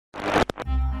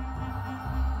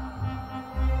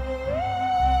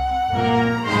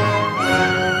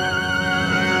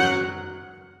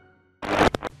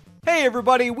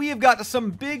everybody, we have got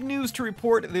some big news to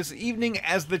report this evening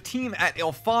as the team at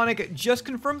IllFonic just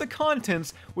confirmed the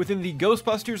contents within the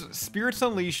Ghostbusters Spirits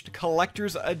Unleashed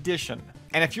Collector's Edition.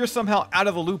 And if you're somehow out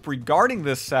of the loop regarding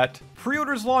this set,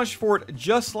 pre-orders launched for it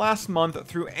just last month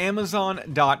through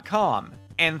Amazon.com.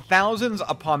 And thousands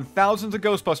upon thousands of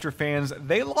Ghostbuster fans,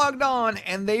 they logged on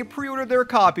and they pre-ordered their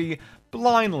copy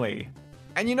blindly.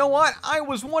 And you know what? I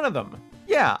was one of them.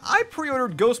 Yeah, I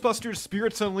pre-ordered Ghostbusters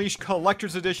Spirits Unleashed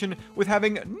Collector's Edition with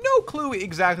having no clue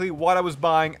exactly what I was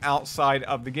buying outside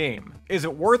of the game. Is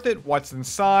it worth it? What's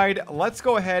inside? Let's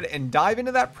go ahead and dive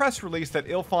into that press release that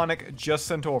IllFonic just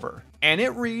sent over. And it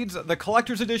reads, the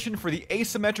Collector's Edition for the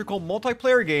asymmetrical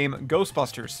multiplayer game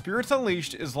Ghostbusters Spirits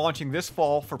Unleashed is launching this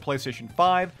fall for PlayStation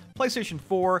 5, PlayStation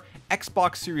 4,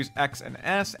 Xbox Series X and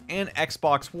S, and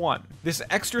Xbox One. This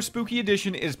extra spooky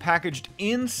edition is packaged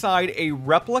inside a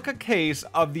replica case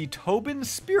of the Tobin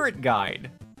Spirit Guide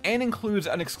and includes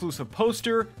an exclusive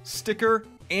poster, sticker,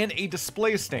 and a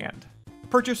display stand.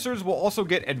 Purchasers will also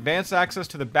get advanced access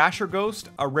to the Basher Ghost,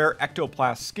 a rare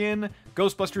ectoplast skin,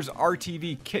 Ghostbusters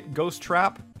RTV Kit Ghost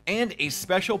Trap, and a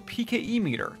special PKE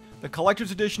meter. The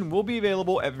Collector's Edition will be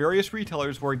available at various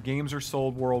retailers where games are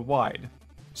sold worldwide.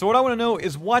 So what I want to know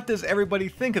is, what does everybody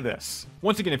think of this?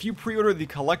 Once again, if you pre-order the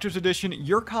Collector's Edition,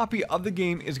 your copy of the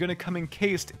game is going to come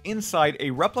encased inside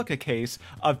a replica case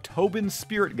of Tobin's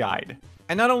Spirit Guide.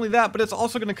 And not only that, but it's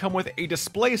also going to come with a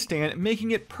display stand,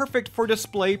 making it perfect for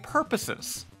display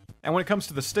purposes. And when it comes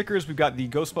to the stickers, we've got the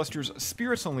Ghostbusters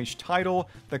Spirits Unleashed title,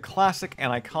 the classic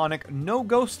and iconic No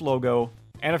Ghost logo,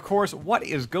 and of course, what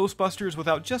is Ghostbusters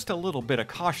without just a little bit of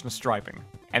caution striping?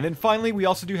 And then finally, we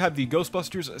also do have the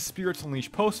Ghostbusters Spirits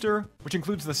Unleashed poster, which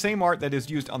includes the same art that is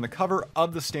used on the cover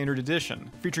of the standard edition,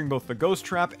 featuring both the Ghost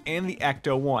Trap and the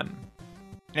Ecto-1.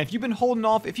 And if you've been holding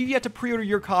off, if you've yet to pre-order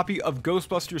your copy of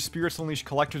Ghostbusters Spirits Unleashed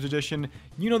Collector's Edition,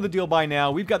 you know the deal by now.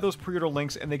 We've got those pre-order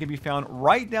links and they can be found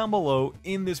right down below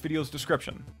in this video's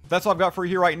description. That's all I've got for you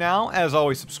here right now. As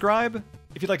always, subscribe.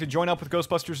 If you'd like to join up with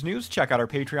Ghostbusters news, check out our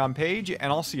Patreon page, and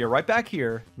I'll see you right back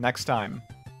here next time.